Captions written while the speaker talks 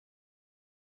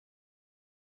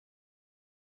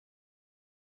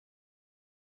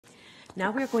Now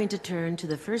we're going to turn to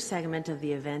the first segment of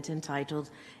the event entitled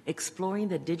Exploring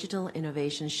the Digital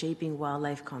Innovation Shaping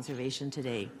Wildlife Conservation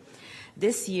Today.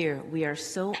 This year, we are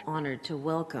so honored to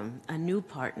welcome a new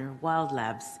partner,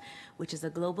 WILDLABS, which is a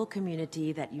global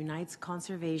community that unites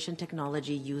conservation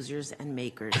technology users and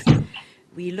makers.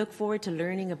 We look forward to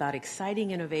learning about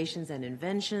exciting innovations and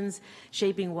inventions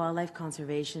shaping wildlife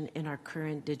conservation in our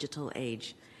current digital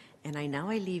age. And I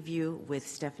leave you with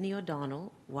Stephanie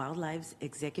O'Donnell, WILDLABS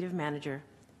Executive Manager.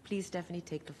 Please, Stephanie,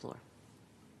 take the floor.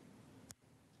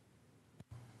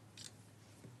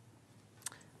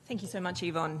 Thank you so much,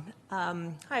 Yvonne.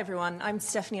 Hi, everyone. I'm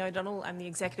Stephanie O'Donnell. I'm the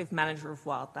Executive Manager of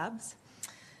WILDLABS.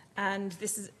 And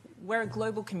we're a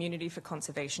global community for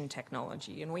conservation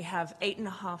technology, and we have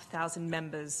 8,500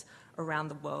 members around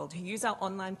the world who use our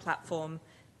online platform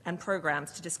and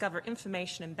programs to discover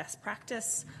information and best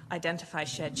practice, identify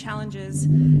shared challenges,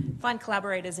 find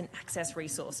collaborators, and access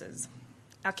resources.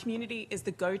 Our community is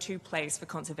the go-to place for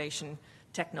conservation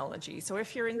technology. So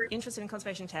if you're interested in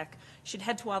conservation tech, you should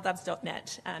head to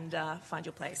WILDLABS.NET and find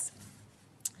your place.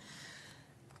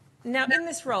 Now, in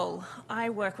this role, I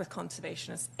work with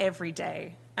conservationists every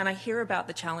day, and I hear about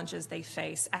the challenges they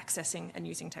face accessing and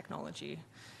using technology.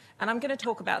 And I'm going to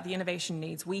talk about the innovation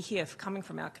needs we hear coming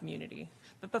from our community.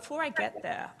 But before I get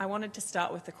there, I wanted to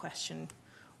start with the question,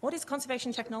 what is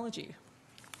conservation technology?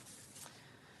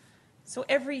 So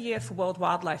every year for World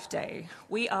Wildlife Day,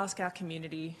 we ask our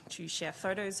community to share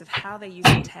photos of how they're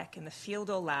using tech in the field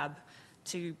or lab,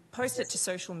 to post it to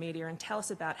social media and tell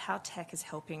us about how tech is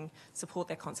helping support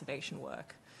their conservation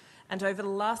work. And over the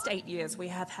last 8 years, we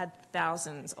have had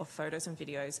thousands of photos and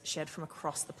videos shared from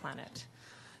across the planet.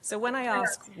 So when I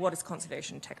ask, what is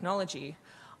conservation technology,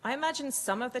 I imagine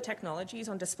some of the technologies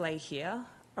on display here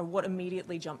are what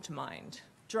immediately jump to mind.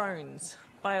 Drones,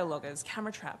 biologgers,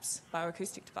 camera traps,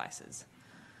 bioacoustic devices.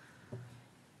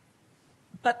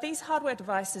 But these hardware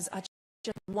devices are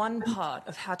just one part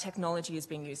of how technology is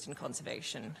being used in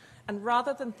conservation. And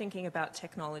rather than thinking about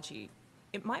technology,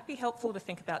 it might be helpful to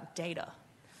think about data.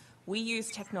 We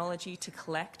use technology to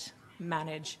collect,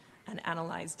 manage, and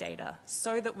analyze data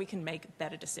so that we can make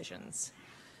better decisions.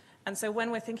 And so when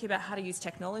we're thinking about how to use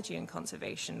technology in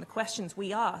conservation, the questions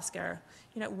we ask are,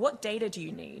 what data do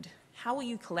you need? How will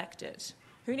you collect it?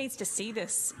 Who needs to see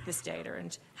this data?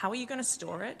 And how are you going to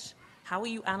store it? How will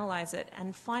you analyze it?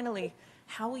 And finally,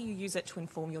 how will you use it to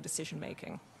inform your decision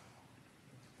making?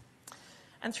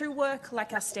 And through work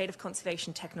like our State of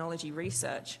Conservation Technology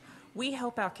research, we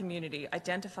help our community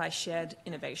identify shared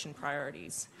innovation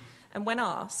priorities. And when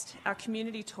asked, our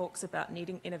community talks about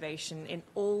needing innovation in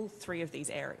all three of these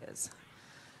areas.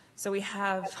 So we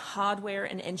have hardware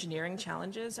and engineering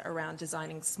challenges around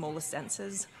designing smaller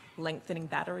sensors, lengthening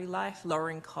battery life,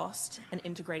 lowering cost, and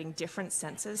integrating different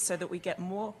sensors so that we get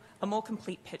a more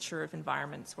complete picture of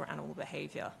environments or animal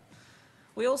behavior.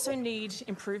 We also need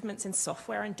improvements in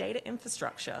software and data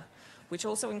infrastructure, which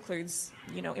also includes,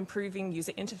 improving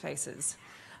user interfaces.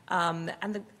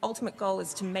 And the ultimate goal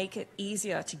is to make it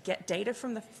easier to get data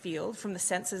from the field, from the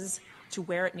sensors to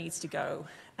where it needs to go,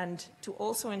 and to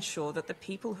also ensure that the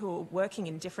people who are working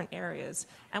in different areas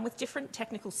and with different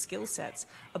technical skill sets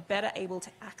are better able to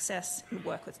access and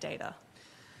work with data.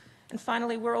 And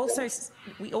finally,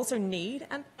 we also need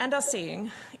and are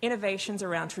seeing innovations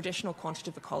around traditional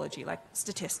quantitative ecology like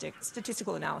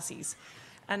statistical analyses,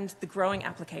 and the growing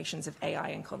applications of AI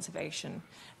in conservation.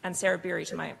 And Sarah Beery,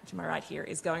 to my right here,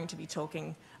 is going to be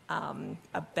talking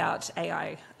about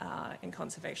AI in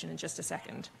conservation in just a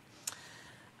second.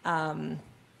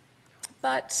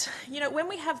 But when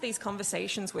we have these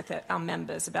conversations with our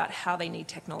members about how they need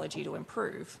technology to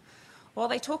improve, while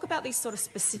they talk about these sort of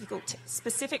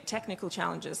specific technical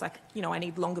challenges, like, I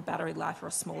need longer battery life or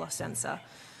a smaller sensor,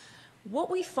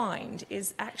 what we find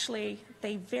is actually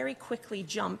they very quickly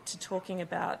jump to talking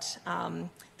about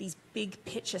these big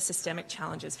picture systemic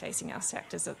challenges facing our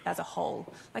sectors as a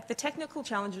whole. Like, the technical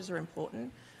challenges are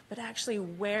important, but actually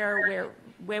where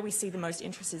we see the most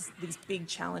interest is these big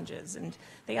challenges. And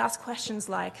they ask questions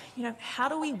like, how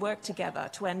do we work together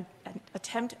to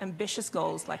attempt ambitious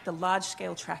goals like the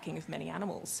large-scale tracking of many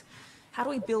animals? How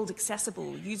do we build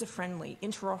accessible, user-friendly,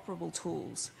 interoperable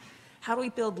tools? How do we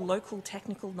build local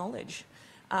technical knowledge?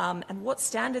 And what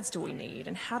standards do we need?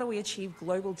 And how do we achieve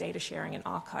global data sharing and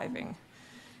archiving?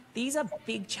 These are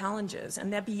big challenges,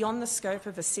 and they're beyond the scope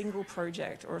of a single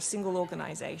project or a single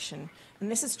organization.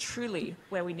 And this is truly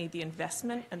where we need the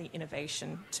investment and the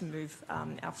innovation to move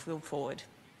our field forward.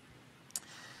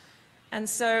 And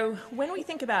so when we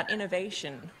think about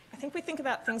innovation, I think we think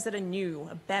about things that are new,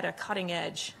 are better, cutting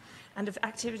edge, and of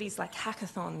activities like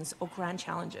hackathons or grand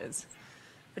challenges.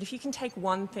 But if you can take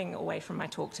one thing away from my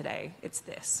talk today, it's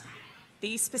this.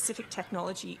 These specific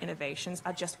technology innovations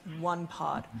are just one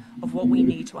part of what we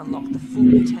need to unlock the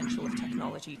full potential of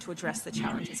technology to address the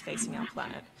challenges facing our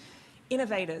planet.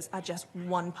 Innovators are just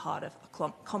one part of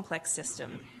a complex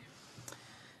system.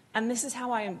 And this is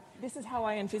how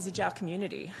I envisage our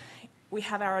community. We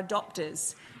have our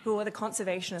adopters, who are the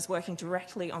conservationists working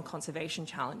directly on conservation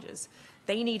challenges.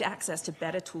 They need access to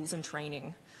better tools and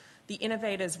training. The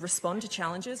innovators respond to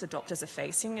challenges adopters are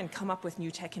facing and come up with new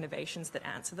tech innovations that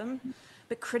answer them.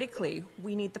 But critically,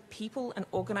 we need the people and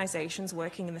organizations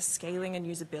working in the scaling and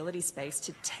usability space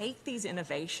to take these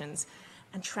innovations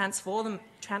and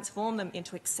transform them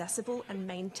into accessible and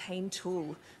maintained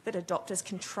tools that adopters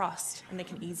can trust and they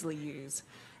can easily use.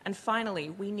 And finally,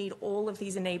 we need all of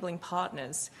these enabling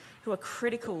partners who are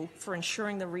critical for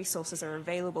ensuring the resources are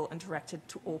available and directed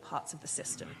to all parts of the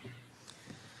system.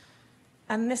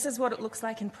 And this is what it looks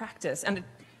like in practice. And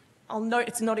I'll note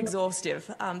it's not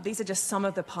exhaustive. These are just some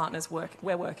of the partners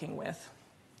we're working with.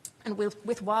 And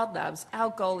with Wild Labs,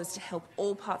 our goal is to help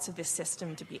all parts of this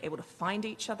system to be able to find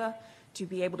each other, to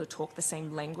be able to talk the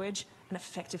same language, and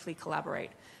effectively collaborate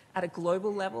at a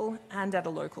global level and at a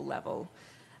local level.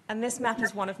 And this map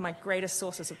is one of my greatest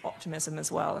sources of optimism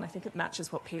as well, and I think it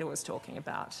matches what Peter was talking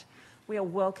about. We are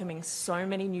welcoming so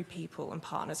many new people and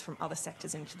partners from other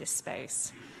sectors into this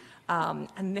space.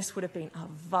 And this would have been a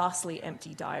vastly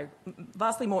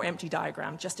more empty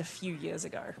diagram just a few years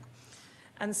ago.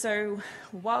 And so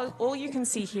while all you can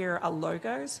see here are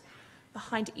logos,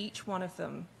 behind each one of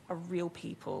them are real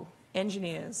people,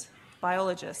 engineers,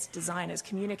 biologists, designers,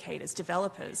 communicators,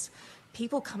 developers,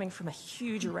 people coming from a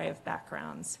huge array of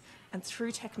backgrounds. And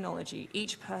through technology,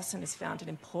 each person has found an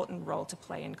important role to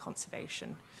play in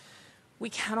conservation. We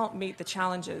cannot meet the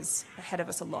challenges ahead of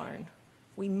us alone.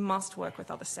 We must work with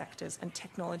other sectors, and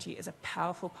technology is a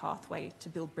powerful pathway to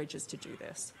build bridges to do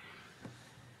this.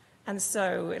 And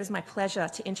so it is my pleasure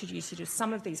to introduce you to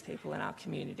some of these people in our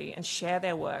community and share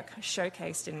their work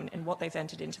showcased in what they've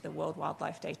entered into the World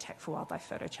Wildlife Day Tech for Wildlife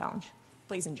Photo Challenge.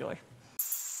 Please enjoy.